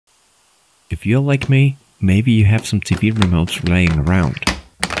If you're like me, maybe you have some TV remotes laying around.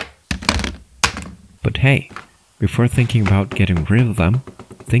 But hey, before thinking about getting rid of them,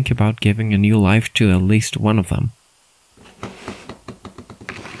 think about giving a new life to at least one of them.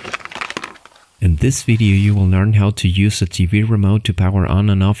 In this video you will learn how to use a TV remote to power on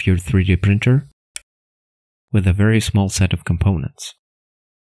and off your 3D printer with a very small set of components.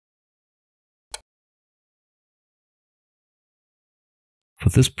 For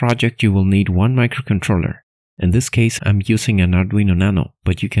this project you will need one microcontroller. In this case I'm using an Arduino Nano,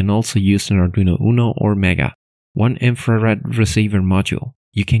 but you can also use an Arduino Uno or Mega. One infrared receiver module.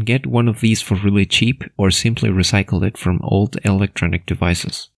 You can get one of these for really cheap or simply recycle it from old electronic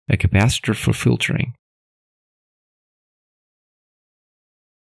devices. A capacitor for filtering.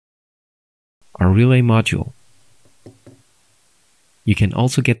 A relay module. You can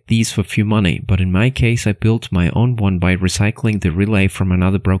also get these for few money, but in my case I built my own one by recycling the relay from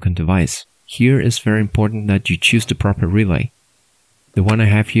another broken device. Here is very important that you choose the proper relay. The one I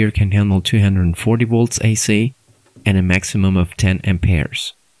have here can handle 240 volts AC and a maximum of 10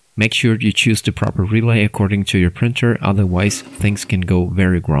 amperes. Make sure you choose the proper relay according to your printer, otherwise things can go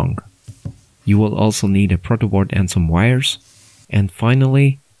very wrong. You will also need a protoboard and some wires. And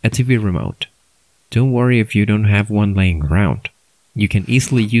finally, a TV remote. Don't worry if you don't have one laying around. You can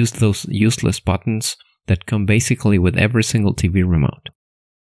easily use those useless buttons that come basically with every single TV remote.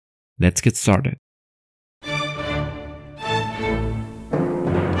 Let's get started.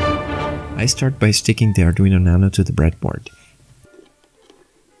 I start by sticking the Arduino Nano to the breadboard.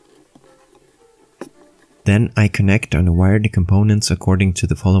 Then I connect and wire the components according to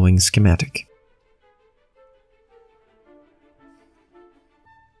the following schematic.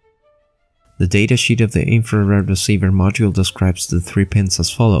 The datasheet of the infrared receiver module describes the 3 pins as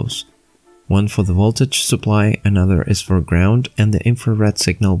follows. One for the voltage supply, another is for ground, and the infrared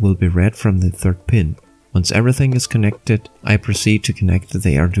signal will be read from the 3rd pin. Once everything is connected, I proceed to connect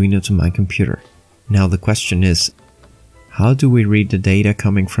the Arduino to my computer. Now the question is, how do we read the data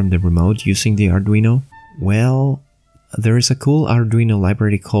coming from the remote using the Arduino? Well, there is a cool Arduino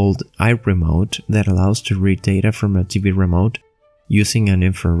library called iRemote that allows to read data from a TV remote using an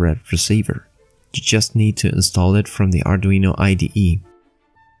infrared receiver. You just need to install it from the Arduino IDE.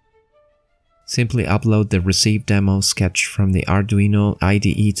 Simply upload the receive demo sketch from the Arduino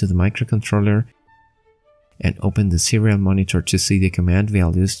IDE to the microcontroller and open the serial monitor to see the command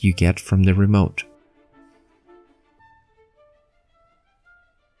values you get from the remote.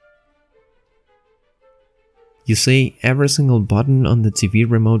 You see, every single button on the TV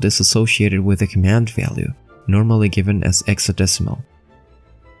remote is associated with a command value, normally given as hexadecimal.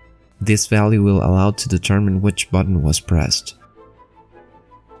 This value will allow to determine which button was pressed.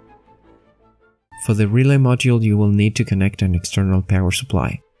 For the relay module you will need to connect an external power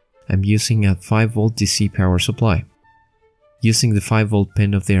supply. I'm using a 5V DC power supply. Using the 5V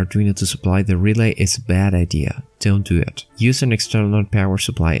pin of the Arduino to supply the relay is a bad idea. Don't do it. Use an external power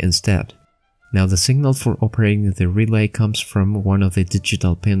supply instead. Now the signal for operating the relay comes from one of the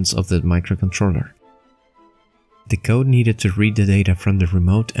digital pins of the microcontroller. The code needed to read the data from the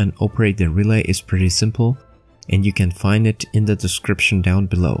remote and operate the relay is pretty simple, and you can find it in the description down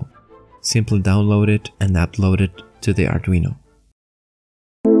below. Simply download it and upload it to the Arduino.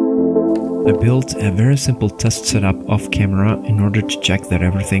 I built a very simple test setup off camera in order to check that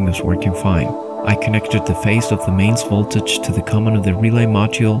everything is working fine. I connected the phase of the mains voltage to the common of the relay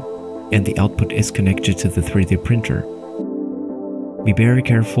module, and the output is connected to the 3D printer. Be very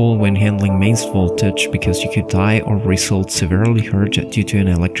careful when handling mains voltage because you could die or result severely hurt due to an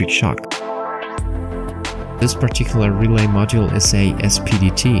electric shock. This particular relay module is a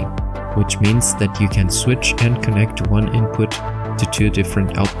SPDT, which means that you can switch and connect one input to 2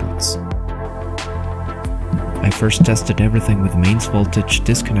 different outputs. I first tested everything with mains voltage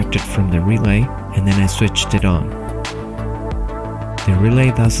disconnected from the relay, and then I switched it on. The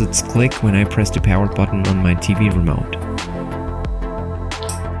relay does its click when I press the power button on my TV remote.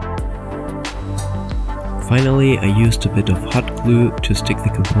 Finally, I used a bit of hot glue to stick the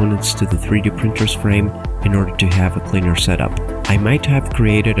components to the 3D printer's frame in order to have a cleaner setup. I might have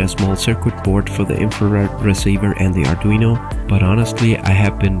created a small circuit board for the infrared receiver and the Arduino, but honestly I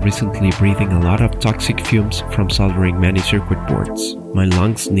have been recently breathing a lot of toxic fumes from soldering many circuit boards. My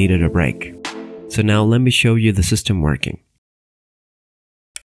lungs needed a break. So now let me show you the system working.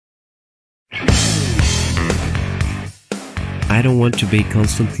 I don't want to be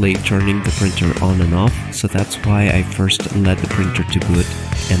constantly turning the printer on and off, so that's why I first let the printer to boot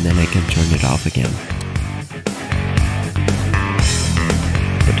and then I can turn it off again.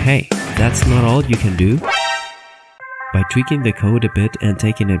 But hey, that's not all you can do. By tweaking the code a bit and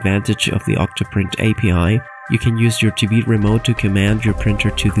taking advantage of the Octoprint API, you can use your TV remote to command your printer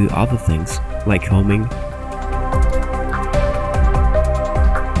to do other things, like homing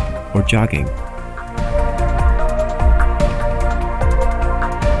or jogging.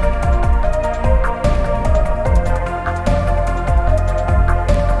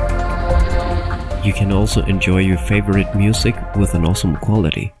 You can also enjoy your favorite music with an awesome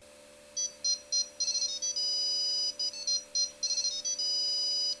quality.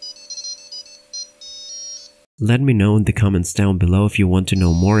 Let me know in the comments down below if you want to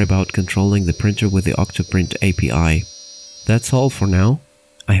know more about controlling the printer with the Octoprint API. That's all for now.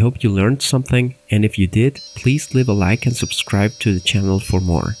 I hope you learned something, and if you did, please leave a like and subscribe to the channel for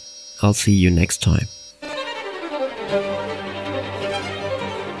more. I'll see you next time.